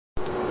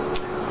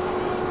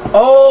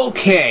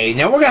Okay,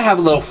 now we're going to have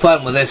a little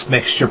fun with this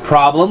mixture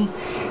problem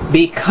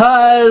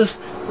because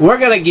we're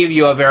going to give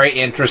you a very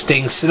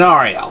interesting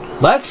scenario.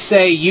 Let's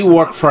say you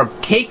work for a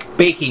cake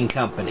baking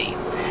company,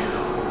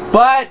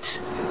 but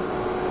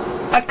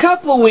a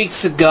couple of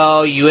weeks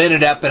ago you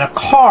ended up in a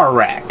car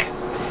wreck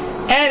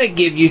and it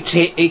gave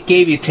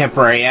you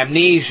temporary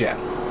amnesia.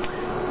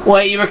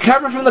 Well, you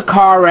recover from the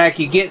car wreck,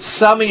 you get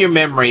some of your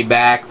memory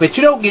back, but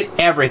you don't get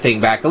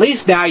everything back. At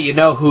least now you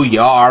know who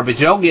you are, but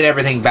you don't get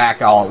everything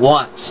back all at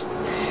once.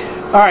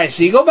 Alright,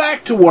 so you go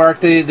back to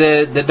work.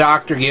 The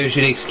doctor gives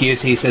you an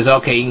excuse. He says,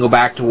 okay, you can go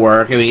back to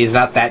work. I mean, he's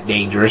not that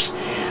dangerous.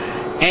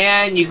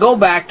 And you go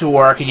back to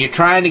work, and you're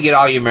trying to get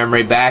all your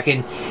memory back,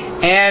 and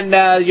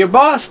your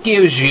boss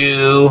gives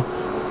you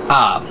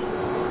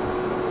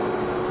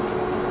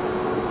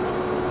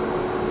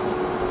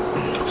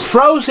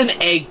frozen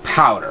egg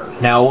powder.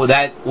 Now,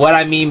 what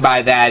I mean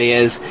by that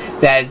is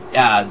that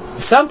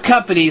some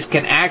companies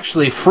can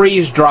actually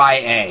freeze dry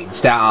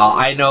eggs. Now,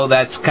 I know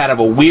that's kind of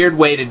a weird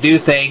way to do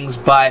things,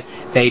 but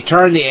they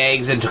turn the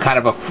eggs into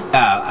kind of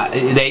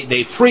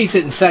they freeze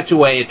it in such a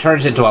way it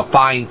turns into a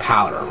fine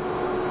powder.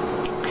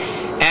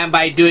 And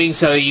by doing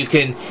so, you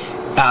can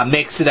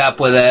mix it up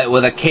with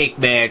a cake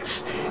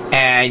mix,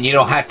 and you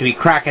don't have to be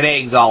cracking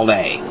eggs all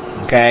day.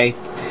 Okay.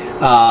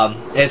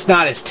 It's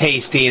not as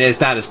tasty and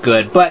it's not as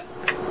good, but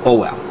oh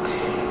well.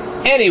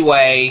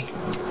 Anyway,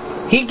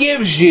 he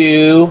gives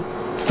you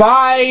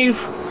 5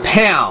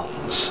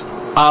 pounds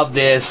of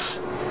this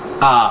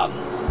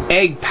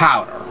egg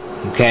powder,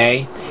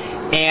 okay?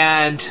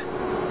 And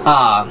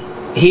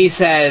he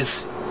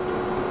says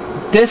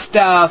this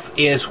stuff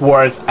is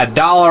worth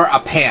 $1 a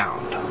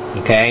pound,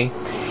 okay?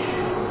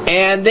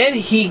 And then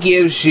he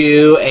gives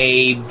you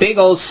a big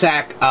old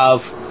sack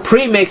of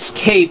pre-mixed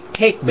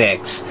cake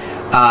mix.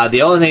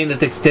 The only thing that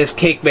this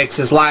cake mix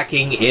is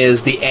lacking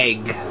is the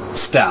egg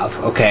stuff,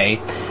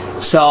 okay?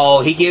 So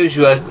he gives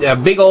you a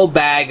big old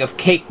bag of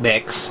cake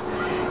mix,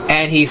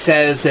 and he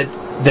says that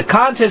the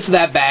contents of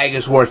that bag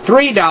is worth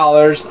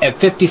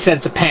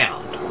 $3.50 a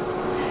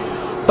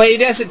pound. But he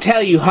doesn't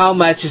tell you how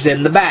much is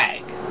in the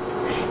bag.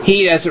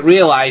 He doesn't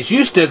realize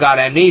you still got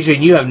amnesia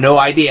and you have no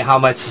idea how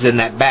much is in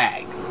that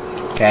bag,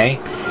 okay?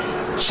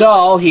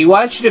 So he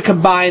wants you to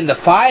combine the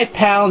 5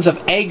 pounds of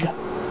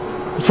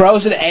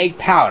frozen egg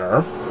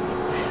powder,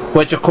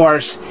 which of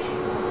course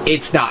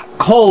it's not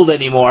cold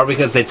anymore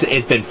because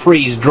it's been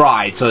freeze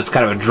dried, so it's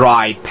kind of a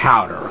dried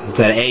powder. It's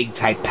an egg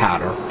type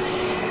powder.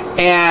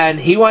 And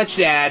he wants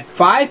you to add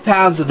 5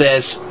 pounds of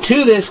this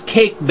to this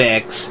cake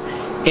mix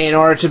in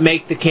order to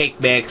make the cake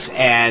mix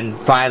and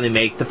finally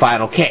make the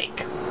final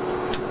cake.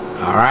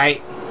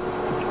 Alright?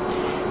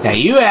 Now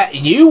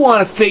you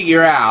want to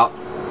figure out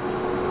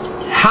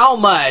how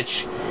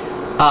much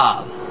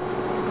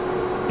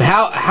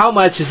how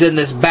much is in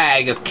this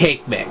bag of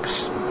cake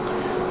mix.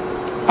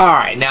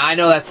 Alright, now I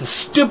know that's the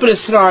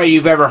stupidest scenario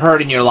you've ever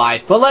heard in your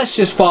life, but let's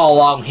just follow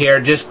along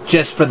here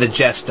just for the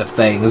gist of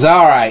things.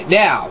 Alright,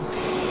 now,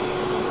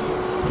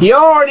 you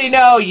already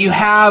know you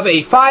have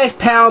a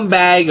 5-pound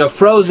bag of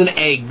frozen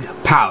egg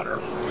powder,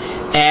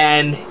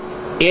 and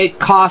it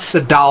costs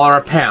 $1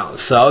 a pound.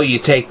 So you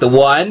take the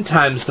 1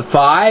 times the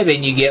 5,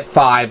 and you get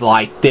 5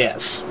 like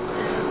this.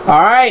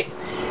 Alright?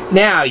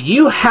 Now,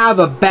 you have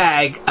a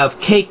bag of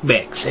cake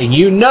mix, and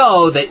you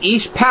know that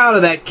each pound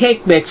of that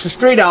cake mix is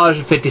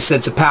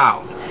 $3.50 a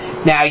pound.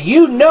 Now,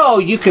 you know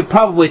you could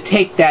probably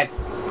take that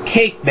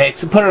cake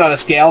mix and put it on a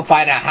scale and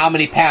find out how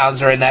many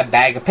pounds are in that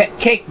bag of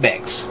cake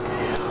mix.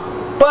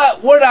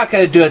 But we're not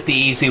going to do it the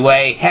easy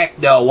way. Heck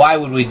no, why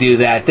would we do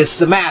that? This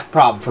is a math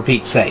problem, for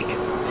Pete's sake.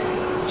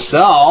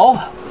 So,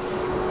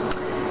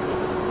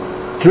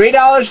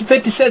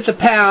 $3.50 a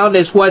pound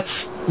is what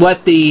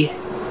the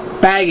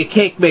bag of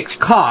cake mix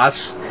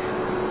costs,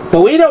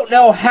 but we don't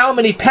know how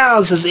many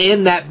pounds is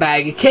in that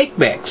bag of cake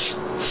mix.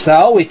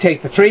 So we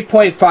take the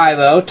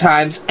 3.50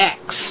 times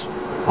X,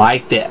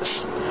 like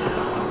this.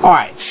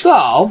 Alright,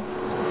 so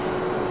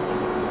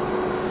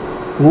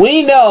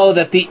we know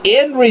that the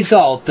end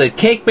result, the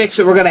cake mix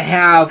that we're going to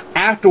have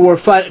after we're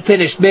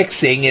finished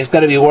mixing, is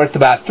going to be worth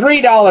about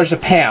 $3 a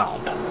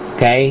pound.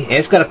 Okay,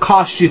 it's going to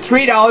cost you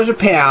 $3 a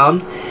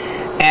pound.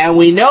 And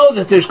we know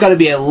that there's going to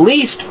be at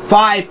least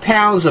 5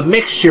 pounds of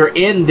mixture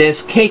in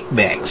this cake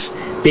mix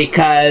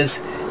because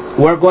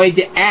we're going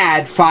to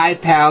add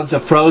 5 pounds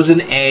of frozen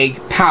egg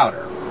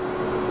powder.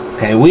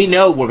 Okay, we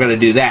know we're going to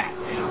do that.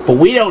 But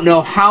we don't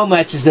know how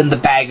much is in the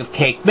bag of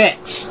cake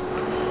mix.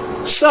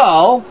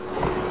 So,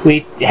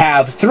 we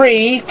have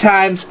 3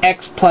 times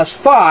X plus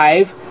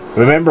 5.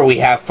 Remember, we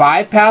have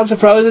 5 pounds of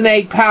frozen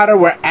egg powder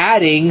we're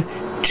adding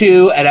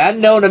to an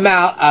unknown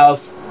amount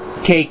of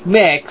cake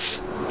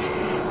mix.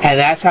 And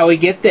that's how we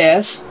get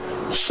this.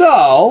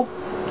 So,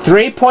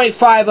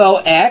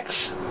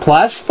 3.50x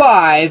plus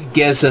 5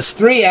 gives us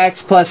 3x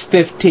plus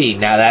 15.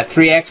 Now that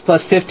 3x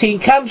plus 15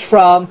 comes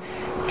from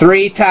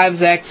 3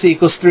 times x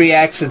equals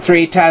 3x and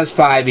 3 times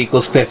 5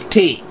 equals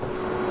 15.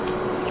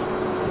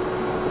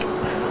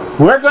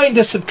 We're going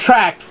to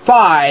subtract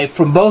 5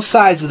 from both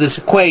sides of this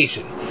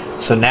equation.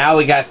 So now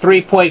we got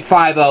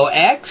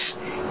 3.50x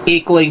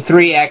equaling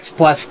 3x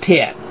plus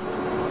 10.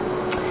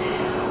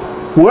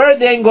 We're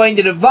then going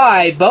to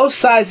divide both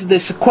sides of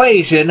this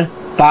equation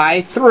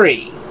by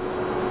 3.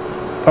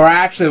 Or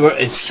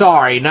actually,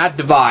 sorry, not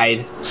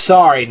divide.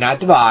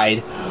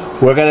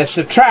 We're going to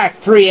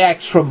subtract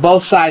 3x from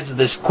both sides of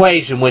this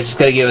equation, which is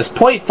going to give us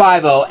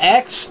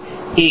 0.50x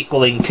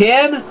equaling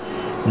 10.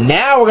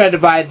 Now we're going to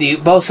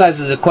divide both sides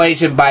of the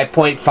equation by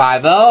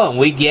 0.50, and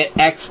we get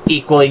x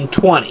equaling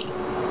 20.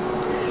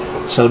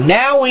 So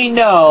now we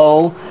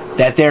know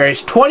that there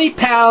is 20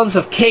 pounds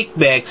of cake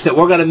mix that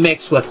we're going to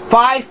mix with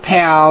 5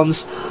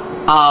 pounds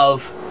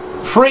of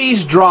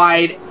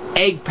freeze-dried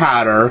egg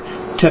powder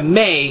to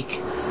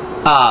make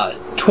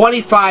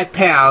 25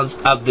 pounds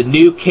of the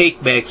new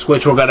cake mix,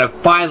 which we're going to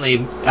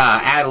finally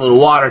add a little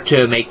water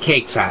to and make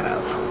cakes out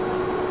of.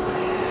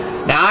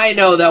 Now, I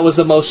know that was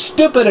the most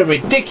stupid and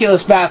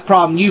ridiculous math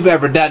problem you've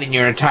ever done in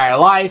your entire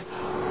life,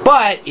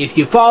 but if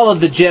you follow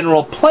the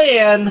general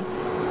plan,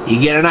 you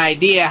get an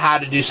idea how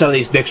to do some of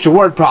these mixture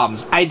word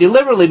problems. I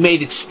deliberately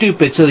made it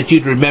stupid so that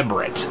you'd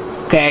remember it.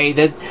 Okay,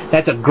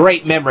 that's a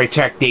great memory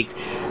technique.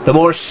 The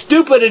more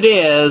stupid it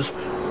is,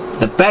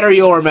 the better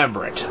you'll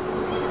remember it.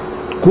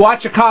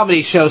 Watch a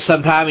comedy show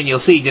sometime and you'll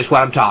see just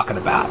what I'm talking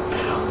about.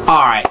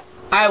 Alright,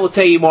 I will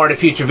tell you more in a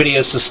future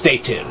video, so stay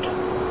tuned.